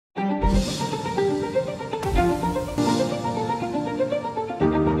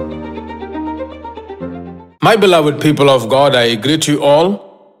My beloved people of God, I greet you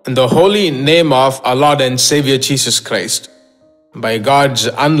all in the holy name of our Lord and Savior Jesus Christ. By God's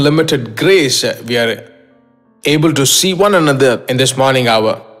unlimited grace, we are able to see one another in this morning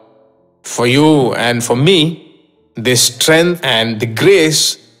hour. For you and for me, this strength and the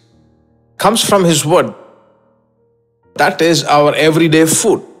grace comes from His Word. That is our everyday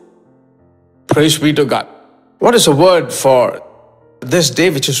food. Praise be to God. What is a word for this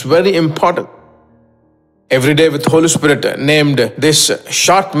day which is very important? Every day with Holy Spirit named this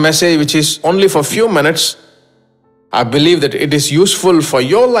short message which is only for a few minutes. I believe that it is useful for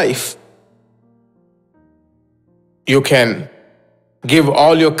your life. You can give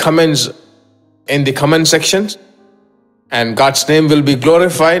all your comments in the comment sections and God's name will be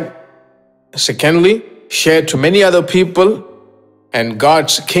glorified. Secondly, share to many other people and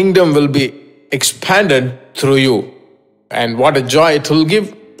God's kingdom will be expanded through you. And what a joy it will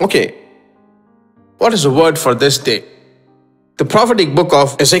give. Okay. What is the word for this day? The prophetic book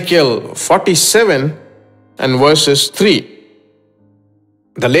of Ezekiel 47 and verses 3.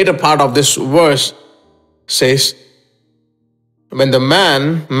 The later part of this verse says, when the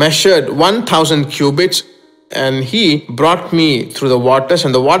man measured 1,000 cubits and he brought me through the waters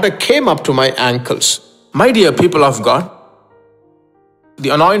and the water came up to my ankles. My dear people of God,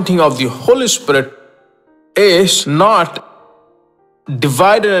 the anointing of the Holy Spirit is not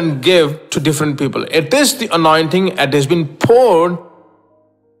divided and give to different people. It is the anointing that has been poured,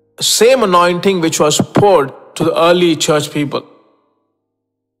 same anointing which was poured to the early church people.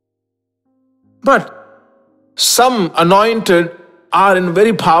 But some anointed are in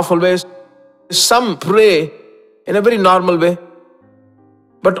very powerful ways. Some pray in a very normal way.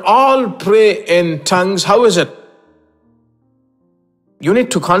 But all pray in tongues. How is it? You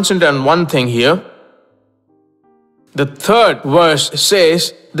need to concentrate on one thing here. The third verse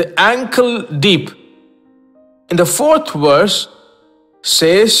says, the ankle deep. In the fourth verse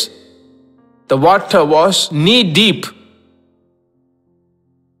says, the water was knee deep.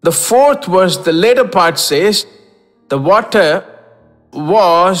 The fourth verse, the later part says, the water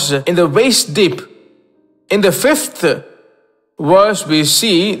was in the waist deep. In the fifth verse, we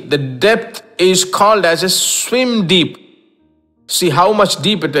see the depth is called as a swim deep. See how much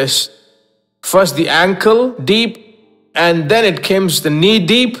deep it is. First the ankle deep, and then it comes the knee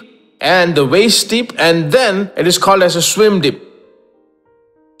deep and the waist deep, and then it is called as a swim deep.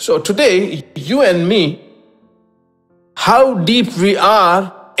 So today, you and me, how deep we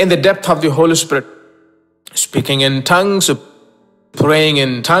are in the depth of the Holy Spirit. Speaking in tongues, praying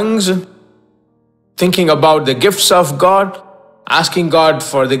in tongues, thinking about the gifts of God, asking God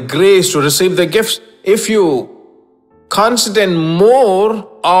for the grace to receive the gifts. If you concentrate more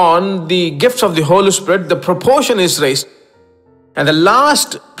on the gifts of the Holy Spirit, the proportion is raised. And the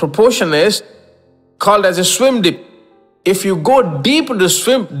last proportion is called as a swim deep. If you go deep into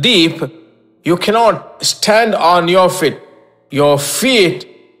swim deep, you cannot stand on your feet. Your feet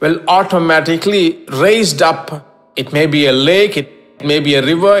will automatically raised up. It may be a lake, it may be a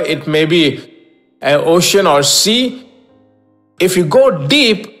river, it may be an ocean or sea. If you go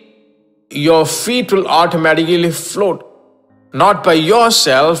deep, your feet will automatically float. Not by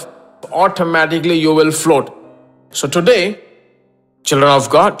yourself, automatically you will float. So today, children of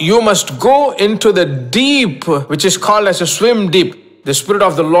God, you must go into the deep, which is called as a swim deep. The Spirit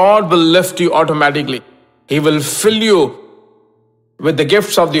of the Lord will lift you automatically. He will fill you with the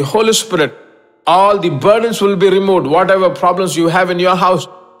gifts of the Holy Spirit. All the burdens will be removed. Whatever problems you have in your house,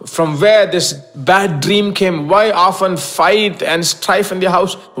 from where this bad dream came, why often fight and strife in the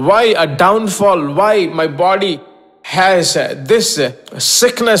house, why a downfall, why my body has this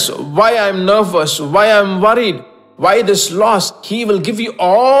sickness, why I'm nervous, why I'm worried, why this loss. He will give you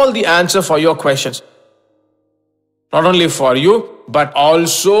all the answer for your questions. Not only for you, but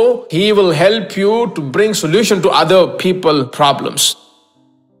also He will help you to bring solution to other people's problems.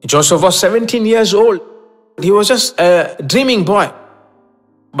 Joseph was 17 years old. He was just a dreaming boy.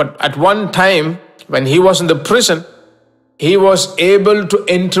 But at one time, when he was in the prison, he was able to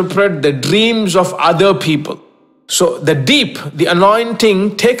interpret the dreams of other people. So the deep, the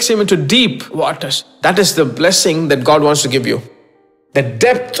anointing takes him into deep waters. That is the blessing that God wants to give you. The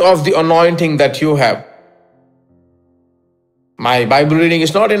depth of the anointing that you have. My Bible reading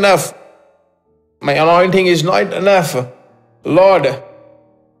is not enough. My anointing is not enough. Lord,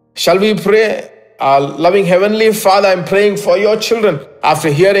 shall we pray? Our loving Heavenly Father, I'm praying for your children. After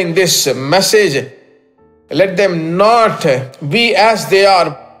hearing this message, let them not be as they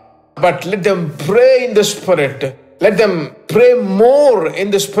are, but let them pray in the Spirit. Let them pray more in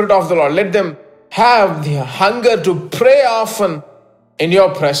the Spirit of the Lord. Let them have the hunger to pray often in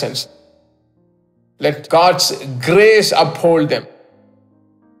your presence. Let God's grace uphold them.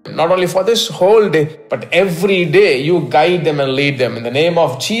 Not only for this whole day, but every day you guide them and lead them. In the name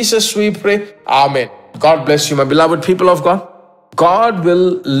of Jesus we pray. Amen. God bless you, my beloved people of God. God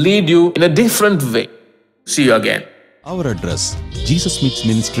will lead you in a different way. See you again. Our address, Jesus Meets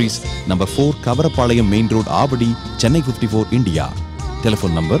Ministries, number 4, Kavarapalayam Main Road, Avadi, Chennai 54, India.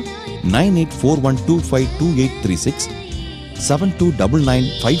 Telephone number 9841252836,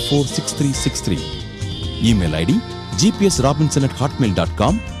 7299546363. Email ID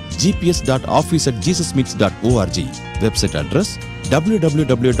gpsrobinson@hotmail.com, gps.office@jesusmeets.org. Website address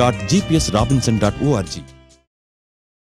www.gpsrobinson.org.